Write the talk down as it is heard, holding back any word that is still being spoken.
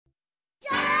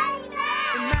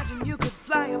Imagine you could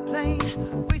fly a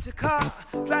plane, race a car,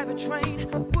 drive a train.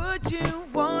 Would you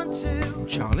want to?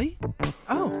 Charlie?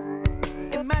 Oh.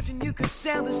 Imagine you could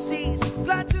sail the seas,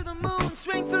 fly to the moon,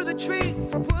 swing through the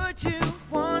trees. Would you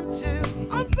want to?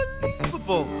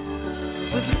 Unbelievable!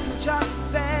 With little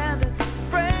Charlie Bear that's a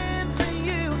friend for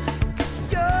you. To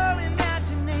your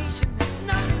imagination, there's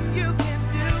nothing you can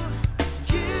do.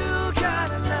 You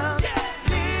gotta love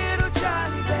little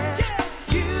Charlie Bear.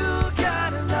 You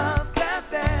gotta love that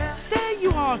bear. There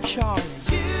you are, Charlie.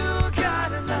 You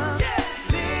gotta love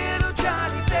little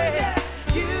Charlie Bear.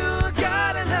 You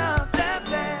gotta love that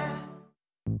bear.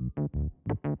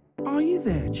 Are you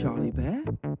there, Charlie Bear?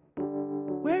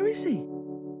 Where is he?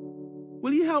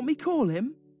 Will you help me call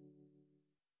him?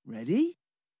 Ready?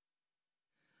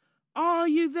 Are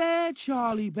you there,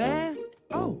 Charlie Bear?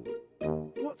 Oh,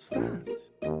 what's that?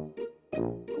 Oh,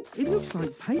 it looks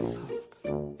like paper.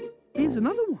 Here's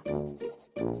another one.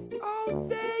 Oh,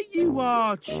 there you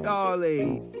are,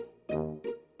 Charlie.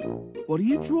 What are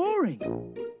you drawing?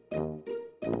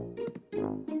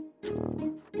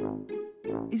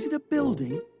 Is it a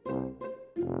building?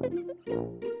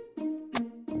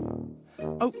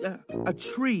 Oh, a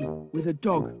tree with a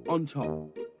dog on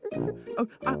top. Oh,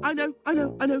 I know.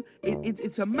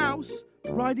 It's a mouse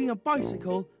riding a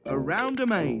bicycle around a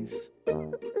maze.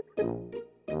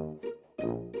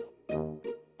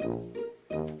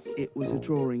 It was a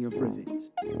drawing of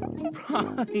Rivet.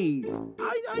 Right,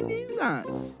 I knew that.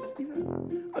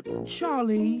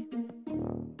 Charlie,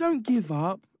 don't give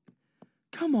up.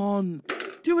 Come on,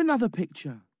 do another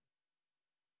picture.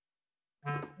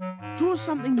 Draw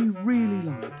something you really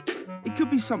like. It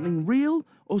could be something real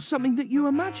or something that you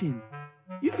imagine.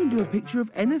 You can do a picture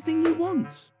of anything you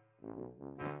want.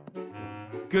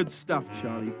 Good stuff,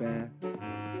 Charlie Bear.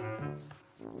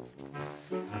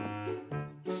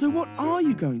 So what are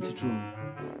you going to draw?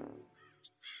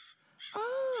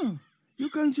 Ah, you're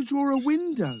going to draw a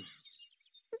window.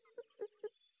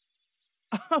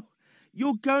 Oh,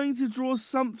 you're going to draw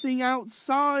something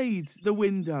outside the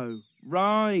window.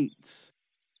 Right.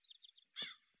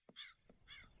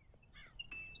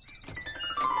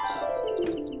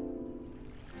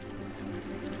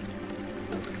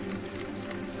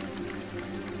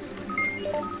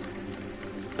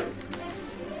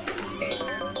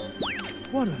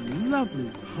 What a lovely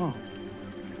park.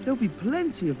 There'll be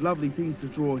plenty of lovely things to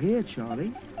draw here,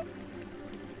 Charlie.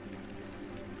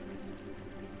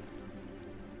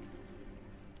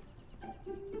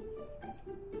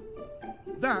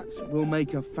 That will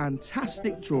make a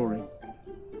fantastic drawing.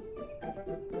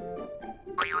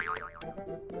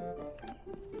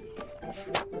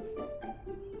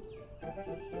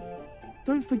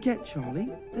 Don't forget, Charlie,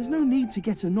 there's no need to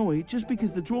get annoyed just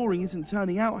because the drawing isn't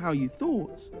turning out how you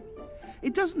thought.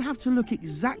 It doesn't have to look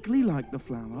exactly like the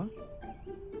flower.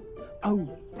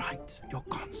 Oh, right, you're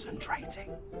concentrating.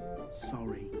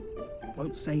 Sorry,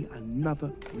 won't say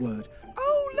another word.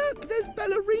 Oh, look, there's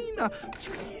Ballerina.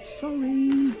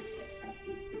 Sorry.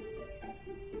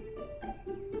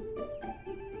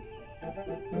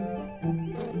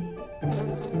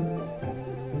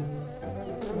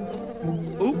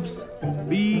 Oops,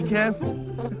 be careful.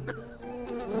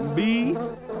 B,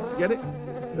 get it?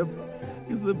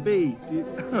 It's the B. Oh,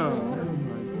 never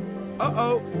mind.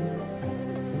 Uh-oh.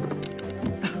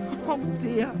 Oh,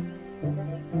 dear.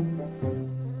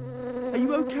 Are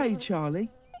you okay, Charlie?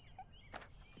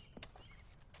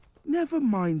 Never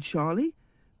mind, Charlie.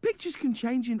 Pictures can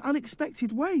change in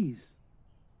unexpected ways.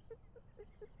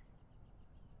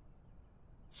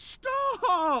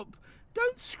 Stop!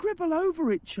 Don't scribble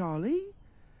over it, Charlie.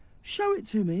 Show it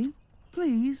to me,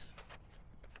 please.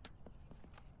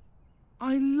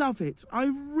 I love it. I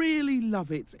really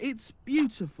love it. It's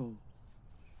beautiful.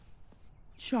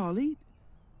 Charlie,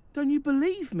 don't you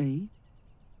believe me?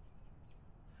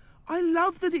 I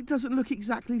love that it doesn't look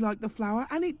exactly like the flower,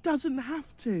 and it doesn't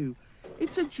have to.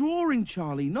 It's a drawing,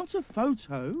 Charlie, not a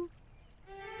photo.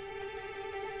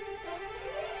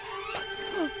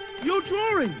 You're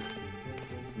drawing.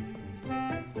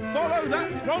 Follow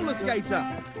that roller skater.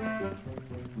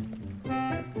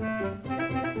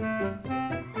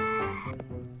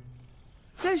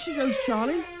 There she goes,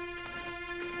 Charlie.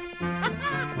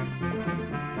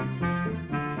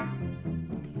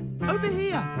 Over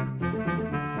here.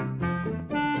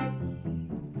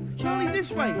 Charlie,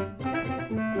 this way.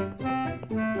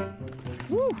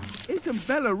 Woo! Isn't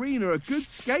Ballerina a good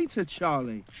skater,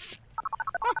 Charlie?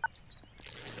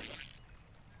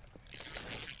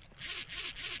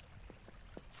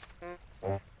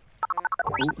 Oh,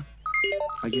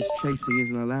 I guess chasing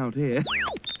isn't allowed here.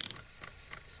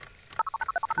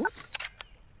 What?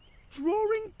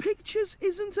 Drawing pictures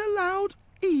isn't allowed?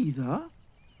 either?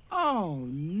 Oh,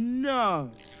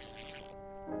 no.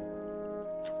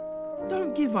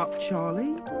 Don't give up,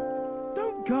 Charlie.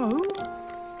 Don't go.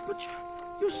 But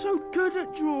you're so good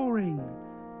at drawing.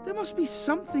 There must be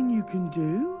something you can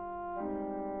do.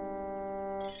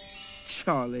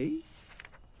 Charlie,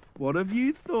 what have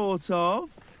you thought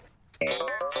of?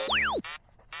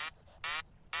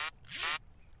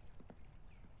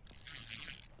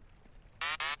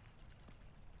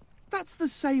 That's the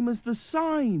same as the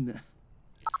sign.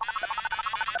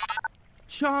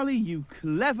 Charlie, you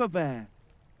clever bear.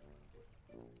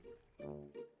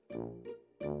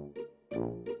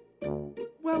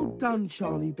 Well done,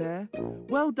 Charlie Bear.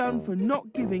 Well done for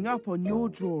not giving up on your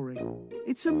drawing.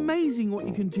 It's amazing what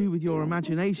you can do with your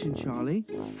imagination, Charlie.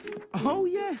 Oh,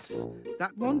 yes,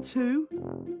 that one too.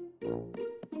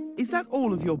 Is that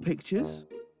all of your pictures?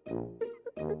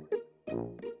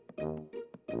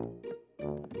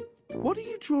 What are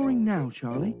you drawing now,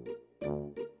 Charlie?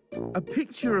 A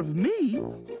picture of me?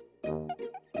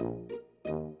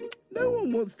 No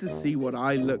one wants to see what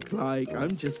I look like.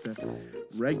 I'm just a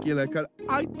regular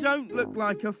I don't look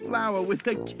like a flower with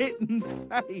a kitten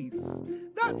face.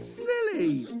 That's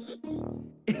silly.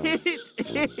 It is.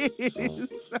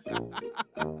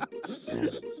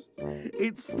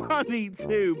 It's funny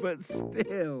too, but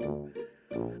still.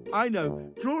 I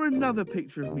know. Draw another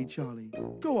picture of me, Charlie.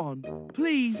 Go on,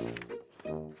 please.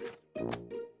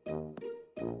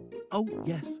 Oh,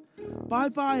 yes.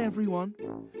 Bye-bye, everyone.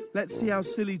 Let's see how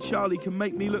silly Charlie can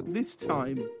make me look this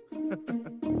time.